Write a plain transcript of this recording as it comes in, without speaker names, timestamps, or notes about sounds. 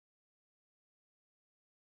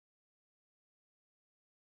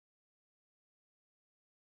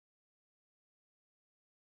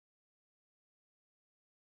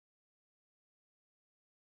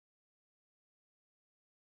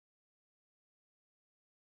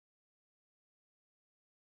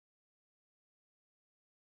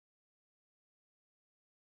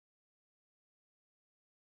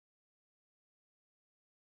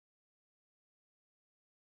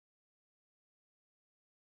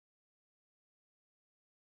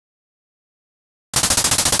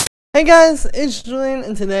Hey guys, it's Julian,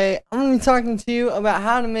 and today I'm going to be talking to you about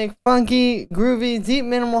how to make funky, groovy, deep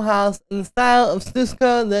minimal house in the style of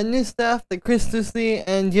Stussko, the new stuff that Chris Stussko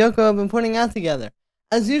and Yoko have been putting out together.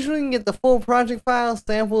 As usual, you can get the full project file,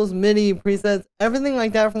 samples, MIDI, presets, everything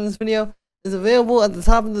like that from this video is available at the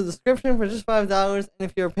top of the description for just $5, and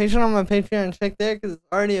if you're a patron on my Patreon, check there because it's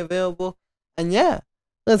already available. And yeah,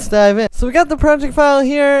 let's dive in. So we got the project file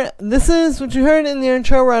here. This is what you heard in the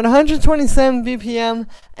intro. We're at 127 BPM,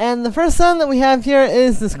 and the first sound that we have here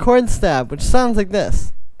is this chord stab, which sounds like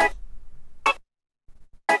this.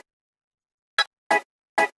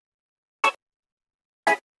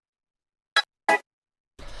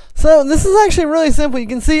 So this is actually really simple. You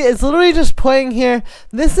can see it's literally just playing here.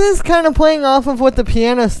 This is kind of playing off of what the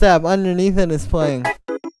piano stab underneath it is playing.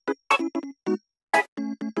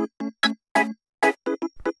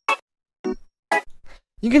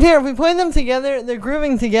 You can hear if we play them together, they're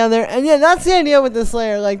grooving together. And yeah, that's the idea with this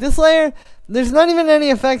layer. Like this layer, there's not even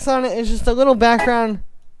any effects on it. It's just a little background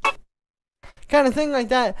kind of thing like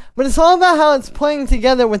that. But it's all about how it's playing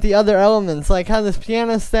together with the other elements. Like how this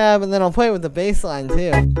piano stab, and then I'll play it with the bass line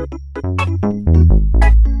too.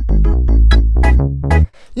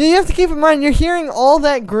 You have to keep in mind, you're hearing all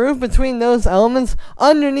that groove between those elements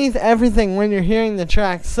underneath everything when you're hearing the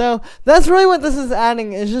tracks. So that's really what this is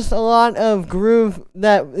adding, is just a lot of groove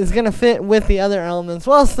that is going to fit with the other elements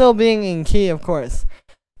while still being in key, of course.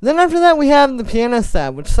 Then after that we have the piano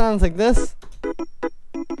stab, which sounds like this.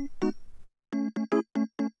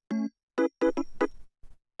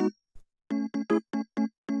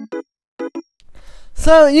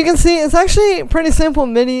 So you can see it's actually pretty simple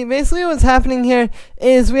MIDI. Basically what's happening here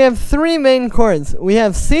is we have three main chords. We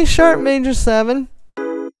have C sharp major 7.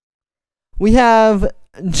 We have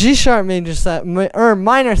G sharp major 7, or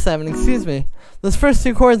minor 7, excuse me. Those first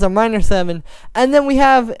two chords are minor 7. And then we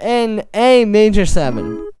have an A major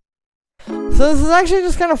 7. So this is actually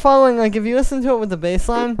just kind of following, like if you listen to it with the bass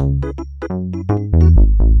line,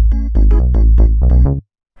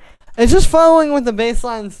 it's just following what the bass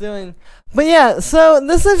line's doing. But yeah, so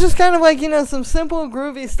this is just kind of like, you know, some simple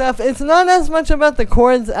groovy stuff. It's not as much about the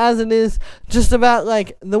chords as it is just about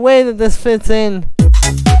like the way that this fits in,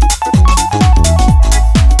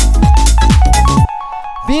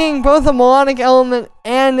 being both a melodic element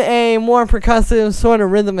and a more percussive sort of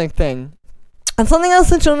rhythmic thing. And something else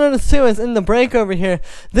that you'll notice too is in the break over here,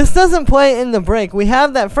 this doesn't play in the break. We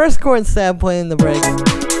have that first chord stab play in the break,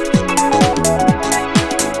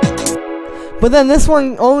 but then this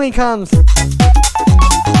one only comes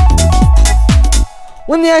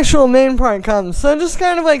when the actual main part comes. So just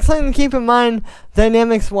kind of like something to keep in mind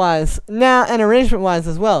dynamics wise now, and arrangement wise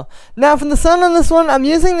as well. Now for the sound on this one, I'm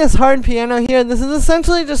using this hard piano here. This is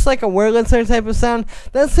essentially just like a Wurlitzer type of sound.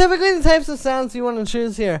 That's typically the types of sounds you want to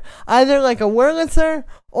choose here. Either like a Wurlitzer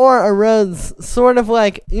or a Rhodes, sort of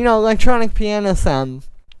like, you know, electronic piano sound.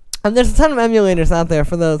 And there's a ton of emulators out there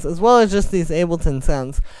for those, as well as just these Ableton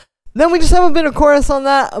sounds. Then we just have a bit of chorus on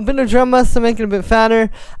that, a bit of drum bus to make it a bit fatter,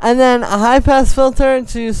 and then a high pass filter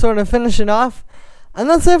to sort of finish it off. And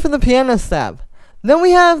that's it for the piano stab. Then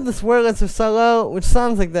we have this Wurlitzer solo, which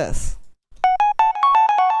sounds like this.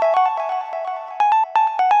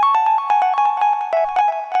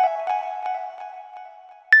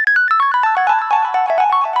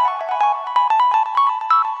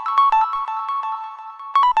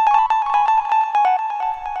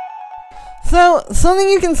 So, something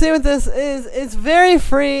you can see with this is it's very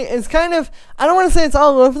free. It's kind of, I don't want to say it's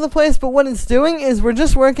all over the place, but what it's doing is we're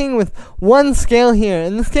just working with one scale here.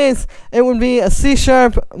 In this case, it would be a C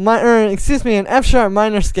sharp, an F sharp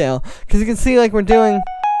minor scale. Because you can see like we're doing,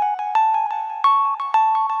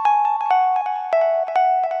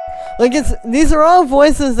 like these are all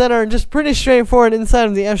voices that are just pretty straightforward inside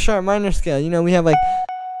of the F sharp minor scale. You know, we have like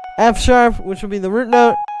F sharp, which would be the root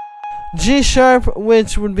note, G sharp,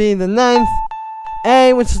 which would be the 9th,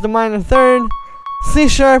 A, which is the minor 3rd, C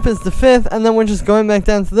sharp is the 5th, and then we're just going back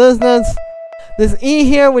down to those notes. This E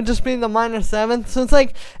here would just be the minor 7th. So it's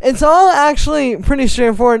like, it's all actually pretty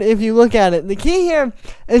straightforward if you look at it. The key here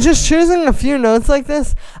is just choosing a few notes like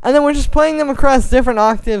this, and then we're just playing them across different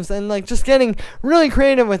octaves and like just getting really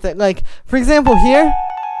creative with it. Like, for example here,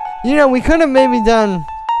 you know, we could have maybe done,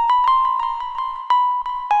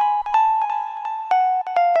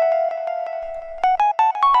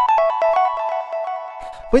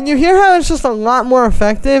 but you hear how it's just a lot more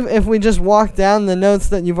effective if we just walk down the notes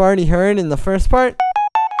that you've already heard in the first part.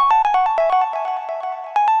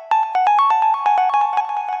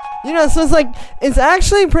 You know, so it's like, it's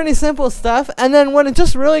actually pretty simple stuff, and then what it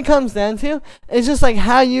just really comes down to is just like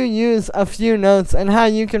how you use a few notes and how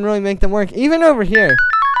you can really make them work. Even over here,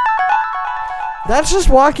 That's just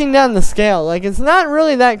walking down the scale. Like, it's not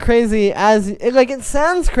really that crazy as, it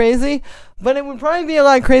sounds crazy, but it would probably be a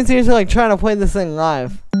lot crazier to, like, try to play this thing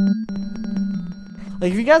live.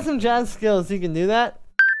 Like, if you got some jazz skills, you can do that.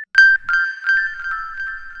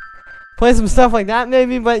 Play some stuff like that,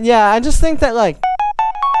 maybe, but yeah, I just think that, like,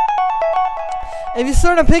 if you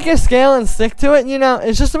sort of pick your scale and stick to it, you know,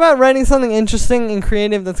 it's just about writing something interesting and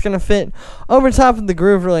creative that's going to fit over top of the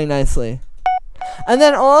groove really nicely. And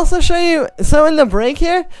then I'll also show you, so in the break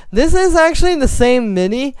here, this is actually the same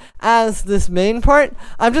MIDI as this main part.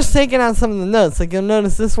 I've just taken out some of the notes. Like, you'll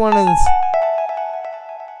notice this one is...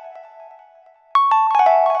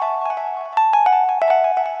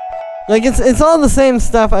 Like, it's all the same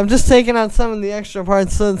stuff. I've just taken out some of the extra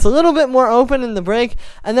parts, so it's a little bit more open in the break.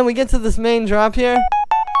 And then we get to this main drop here.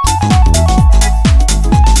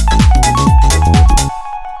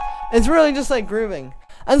 It's really just like grooving.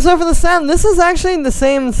 And so for the sound, this is actually the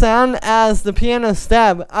same sound as the piano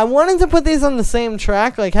stab. I wanted to put these on the same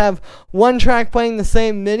track, like have one track playing the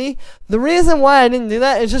same MIDI. The reason why I didn't do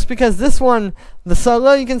that is just because this one, the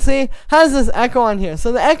solo, you can see, has this echo on here.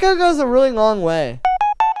 So the echo goes a really long way.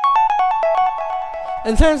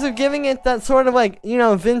 In terms of giving it that sort of like, you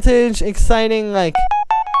know, vintage, exciting, like...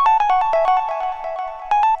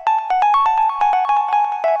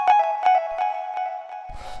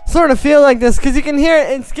 sort of feel like this, because you can hear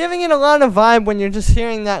it, it's giving it a lot of vibe when you're just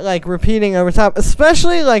hearing that, like, repeating over top,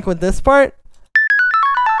 especially, like, with this part.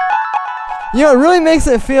 You know, it really makes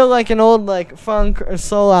it feel like an old, like, funk or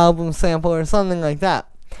soul album sample or something like that.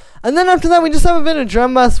 And then after that, we just have a bit of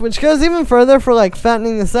drum bus, which goes even further for, like,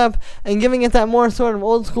 fattening this up and giving it that more sort of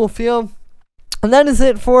old school feel. And that is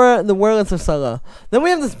it for the Wurlitzer solo. Then we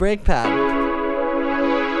have this break pad.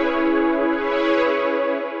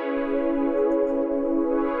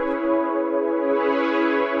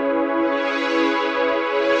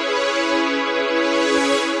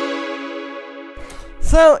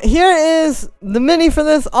 So here is the MIDI for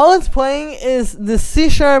this. All it's playing is the C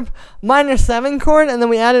sharp minor 7 chord, and then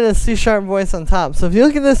we added a C sharp voice on top. So if you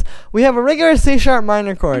look at this, we have a regular C sharp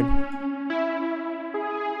minor chord.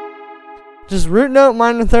 Just root note,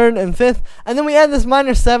 minor 3rd, and 5th, and then we add this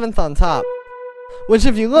minor 7th on top. Which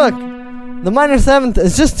if you look, the minor 7th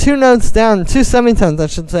is just 2 notes down, 2 semitones I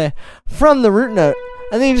should say, from the root note.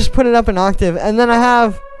 And then you just put it up an octave, and then I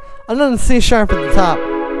have another C sharp at the top.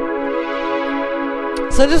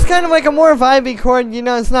 So just kind of like a more vibey chord, you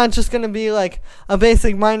know, it's not just going to be like a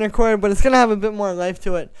basic minor chord, but it's going to have a bit more life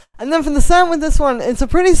to it. And then for the sound with this one, it's a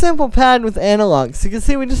pretty simple pad with analog. So you can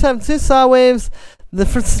see we just have 2 saw waves. The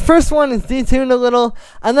first one is detuned a little,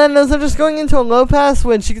 and then those are just going into a low pass,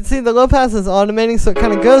 which you can see the low pass is automating, so it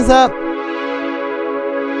kind of goes up.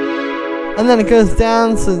 And then it goes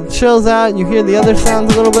down, so it chills out, you hear the other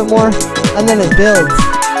sounds a little bit more, and then it builds.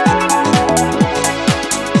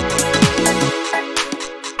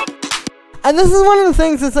 And this is one of the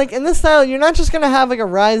things, it's like in this style, you're not just going to have like a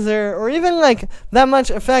riser or even like that much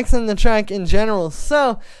effects in the track in general.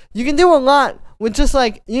 So you can do a lot with just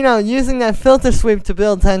like, you know, using that filter sweep to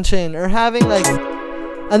build tension or having like,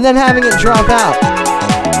 and then having it drop out.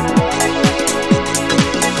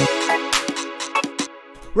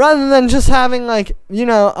 Rather than just having like, you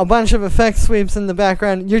know, a bunch of effect sweeps in the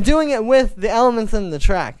background, you're doing it with the elements in the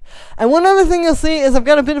track. And one other thing you'll see is I've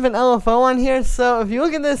got a bit of an LFO on here. So if you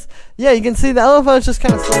look at this, yeah, you can see the LFO is just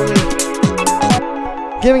kind of slowly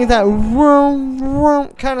giving it that vroom, vroom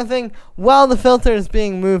kind of thing while the filter is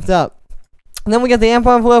being moved up. And then we get the amp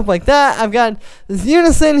envelope like that. I've got this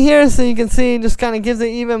unison here, so you can see just kind of gives it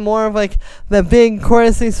even more of like that big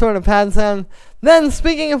chorusy sort of pad sound. Then,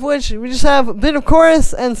 speaking of which, we just have a bit of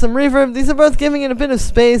chorus and some reverb. These are both giving it a bit of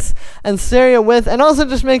space and stereo width, and also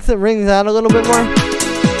just makes it rings out a little bit more.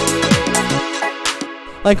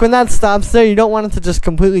 Like when that stops there, you don't want it to just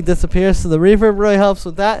completely disappear, so the reverb really helps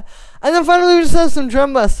with that. And then finally, we just have some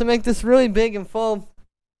drum bus to make this really big and full.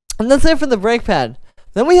 And that's it for the brake pad.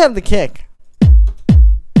 Then we have the kick.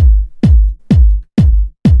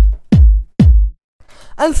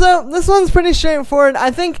 And so, this one's pretty straightforward.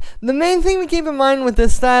 I think the main thing to keep in mind with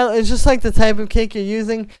this style is just like the type of kick you're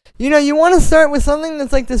using. You know, you want to start with something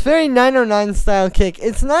that's like this very 909 style kick.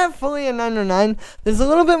 It's not fully a 909. There's a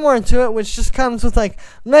little bit more to it, which just comes with like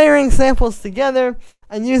layering samples together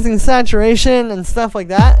and using saturation and stuff like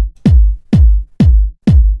that.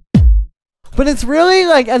 But it's really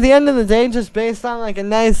like, at the end of the day, just based on like a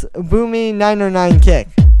nice boomy 909 kick.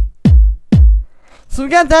 So we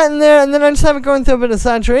got that in there, and then I just have it going through a bit of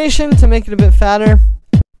saturation to make it a bit fatter.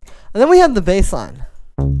 And then we have the bass line.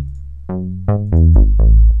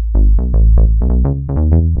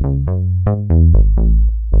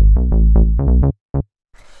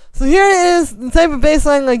 So So here it is, the type of bass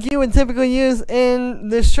line like you would typically use in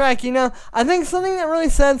this track. You know, I think something that really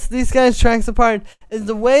sets these guys' tracks apart is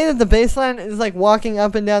the way that the bass line is like walking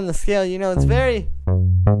up and down the scale. You know, it's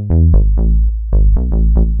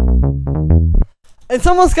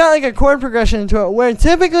almost got like a chord progression to it, where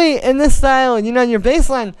typically in this style, you know, your bass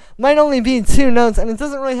line might only be 2 notes and it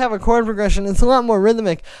doesn't really have a chord progression. It's a lot more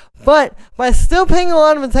rhythmic. But by still paying a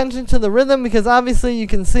lot of attention to the rhythm, because obviously you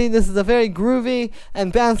can see this is a very groovy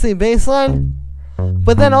and bouncy bass line,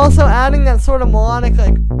 but then also adding that sort of melodic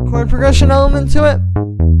like chord progression element to it,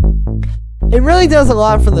 it really does a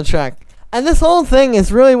lot for the track. And this whole thing is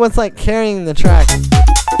really what's like carrying the track.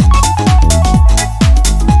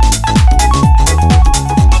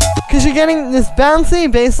 Because you're getting this bouncy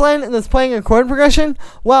bass line that's playing a chord progression,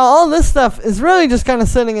 while all this stuff is really just kind of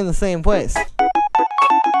sitting in the same place.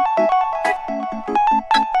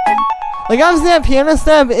 Like obviously that piano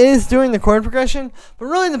stab is doing the chord progression, but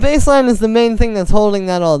really the bass line is the main thing that's holding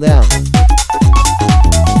that all down.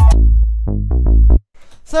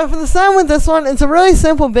 So for the sound with this one, it's a really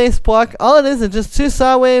simple bass pluck. All it is just 2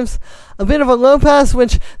 saw waves, a bit of a low pass,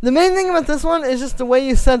 which the main thing about this one is just the way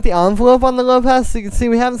you set the envelope on the low pass. So you can see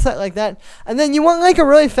we have it set like that. And then you want like a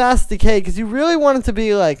really fast decay, because you really want it to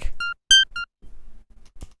be like...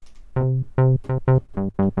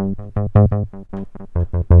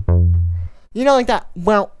 You know, like that.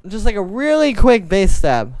 Well, just like a really quick bass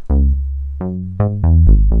stab.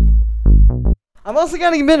 I'm also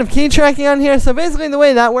getting a bit of key tracking on here, so basically the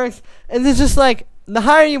way that works is it's just like the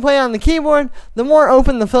higher you play on the keyboard, the more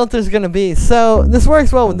open the filter is going to be. So this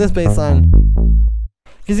works well with this bass line,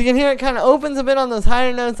 because you can hear it kind of opens a bit on those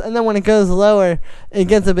higher notes, and then when it goes lower, it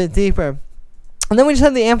gets a bit deeper. And then we just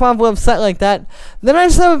have the amp envelope set like that. Then I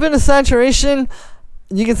just have a bit of saturation.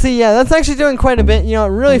 You can see, yeah, that's actually doing quite a bit. You know, it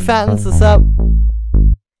really fattens this up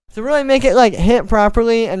to really make it like hit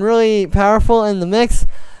properly and really powerful in the mix.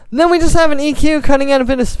 Then we just have an EQ cutting out a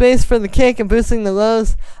bit of space for the kick and boosting the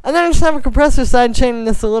lows. And then I just have a compressor side chaining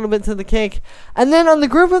this a little bit to the kick. And then on the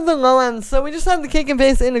group of the low ends, so we just have the kick and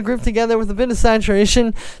bass in a group together with a bit of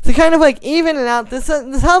saturation to kind of like even it out. This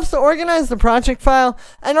helps to organize the project file.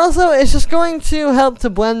 And also it's just going to help to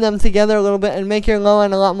blend them together a little bit and make your low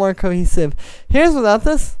end a lot more cohesive. Here's without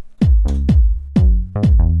this.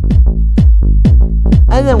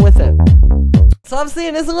 And then with it. So obviously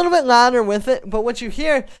it is a little bit louder with it, but what you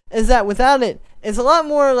hear is that without it, it's a lot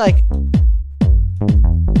more like,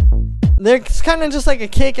 there's kind of just like a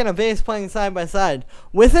kick and a bass playing side by side.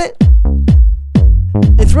 With it,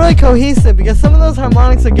 it's really cohesive because some of those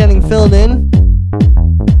harmonics are getting filled in.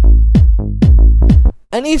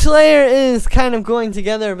 And each layer is kind of going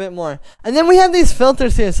together a bit more. And then we have these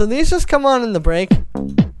filters here, so these just come on in the break.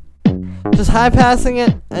 Just high passing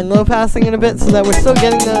it and low passing it a bit so that we're still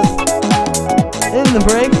getting those in the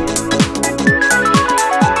break.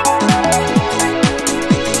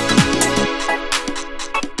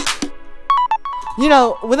 You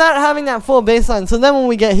know, without having that full bass line. So then when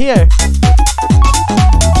we get here,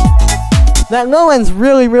 that low end's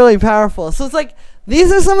really, really powerful. So it's like,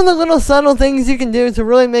 these are some of the little subtle things you can do to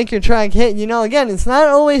really make your track hit. You know, again, it's not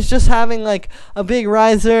always just having like a big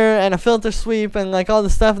riser and a filter sweep and like all the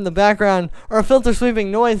stuff in the background, or a filter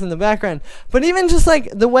sweeping noise in the background. But even just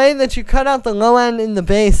like the way that you cut out the low end in the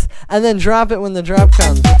bass and then drop it when the drop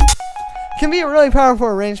comes can be a really powerful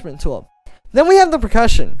arrangement tool. Then we have the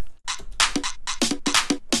percussion.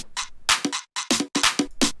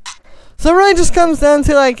 So it really just comes down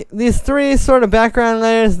to like these 3 sort of background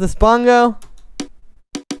layers, this bongo,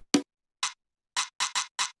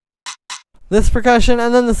 this percussion,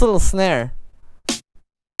 and then this little snare.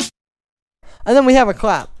 And then we have a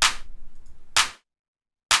clap.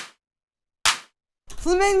 So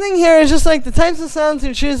the main thing here is just like the types of sounds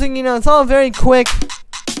you're choosing. You know, it's all very quick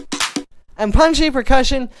and punchy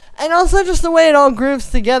percussion, and also just the way it all grooves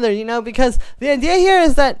together, you know, because the idea here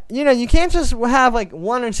is that, you know, you can't just have like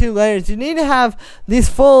 1 or 2 layers. You need to have this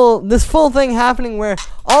full thing happening where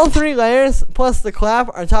all 3 layers plus the clap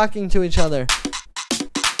are talking to each other.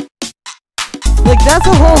 Like, that's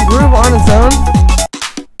a whole groove on its own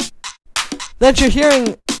that you're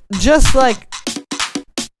hearing, just like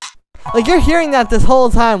you're hearing that this whole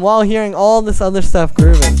time while hearing all this other stuff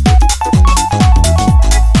grooving.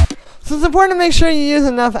 So it's important to make sure you use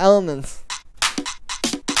enough elements.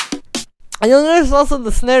 And you'll notice also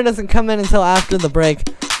the snare doesn't come in until after the break,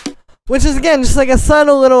 which is again just like a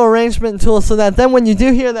subtle little arrangement tool, so that then when you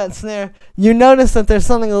do hear that snare, you notice that there's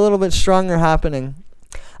something a little bit stronger happening.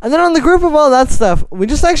 And then on the group of all that stuff, we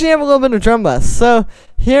just actually have a little bit of drum bass. So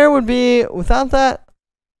here would be, without that,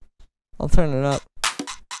 I'll turn it up.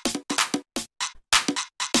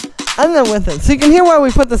 and then with it. So you can hear why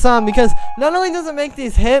we put this on, because not only does it make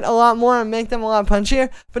these hit a lot more and make them a lot punchier,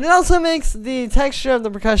 but it also makes the texture of the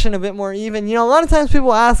percussion a bit more even. You know, a lot of times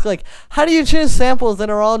people ask, like, how do you choose samples that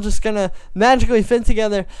are all just gonna magically fit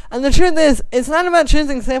together? And the truth is, it's not about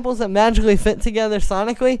choosing samples that magically fit together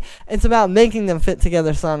sonically, it's about making them fit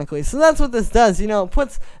together sonically. So that's what this does, you know, it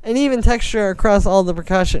puts an even texture across all the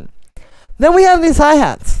percussion. Then we have these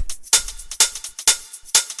hi-hats.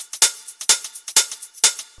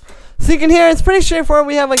 So you can hear it's pretty straightforward.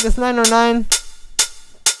 We have like this 909,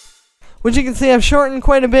 which you can see I've shortened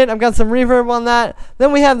quite a bit. I've got some reverb on that.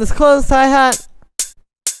 Then we have this closed hi-hat,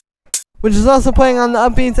 which is also playing on the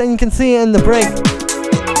upbeats, and you can see in the break,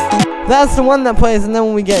 that's the one that plays. And then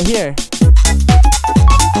when we get here,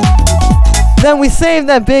 then we save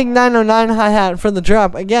that big 909 hi-hat for the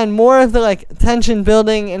drop. Again, more of the like tension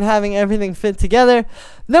building and having everything fit together.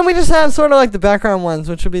 Then we just have sort of like the background ones,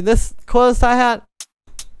 which would be this closed hi-hat,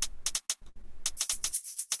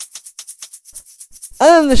 and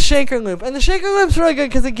then the shaker loop. And the shaker loop's really good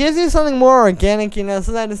because it gives you something more organic, you know,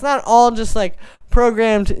 so that it's not all just like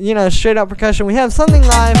programmed, you know, straight up percussion. We have something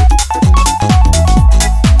live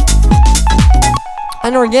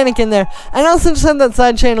and organic in there. And also just have that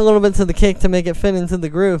side chain a little bit to the kick to make it fit into the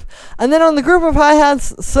groove. And then on the group of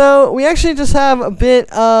hi-hats, so we actually just have a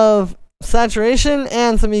bit of saturation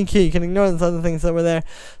and some EQ. You can ignore those other things that were there.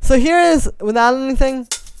 So here is without anything.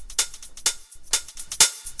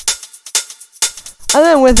 And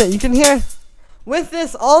then with it, you can hear, with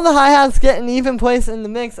this, all the hi-hats get an even place in the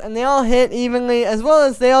mix, and they all hit evenly, as well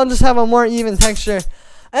as they all just have a more even texture.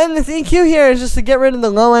 And this EQ here is just to get rid of the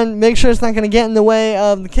low end, make sure it's not going to get in the way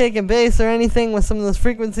of the kick and bass or anything with some of those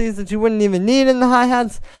frequencies that you wouldn't even need in the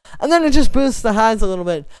hi-hats. And then it just boosts the highs a little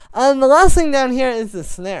bit. And the last thing down here is the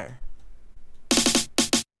snare.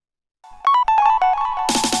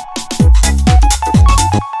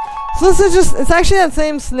 So this is just, it's actually that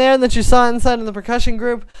same snare that you saw inside of the percussion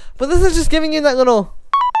group, but this is just giving you that little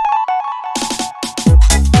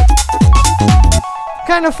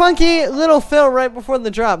kind of funky little fill right before the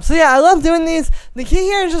drop. So yeah, I love doing these. The key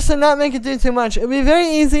here is just to not make it do too much. It'd be very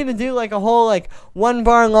easy to do like a whole like 1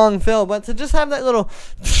 bar long fill, but to just have that little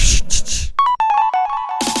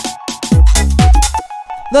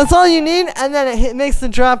that's all you need, and then it makes the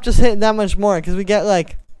drop just hit that much more, because we get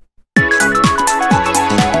like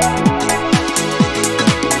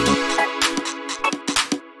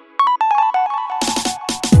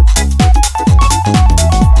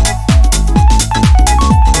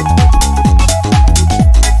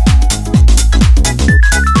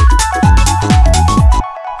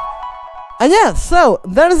and yeah, so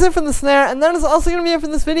that is it for the snare, and that is also going to be it for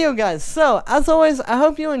this video, guys. So, as always, I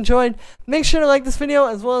hope you enjoyed. Make sure to like this video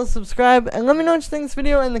as well as subscribe, and let me know what you think of this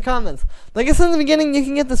video in the comments. Like I said in the beginning, you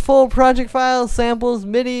can get this full project file, samples,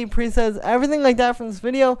 MIDI, presets, everything like that from this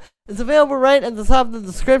video. It's available right at the top of the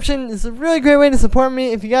description. It's a really great way to support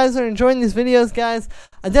me. If you guys are enjoying these videos, guys,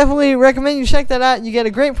 I definitely recommend you check that out. You get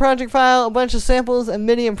a great project file, a bunch of samples and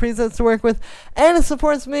MIDI and presets to work with, and it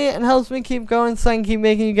supports me and helps me keep going so I can keep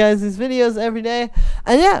making you guys these videos every day.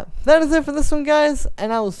 And yeah, that is it for this one, guys,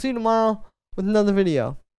 and I will see you tomorrow with another video.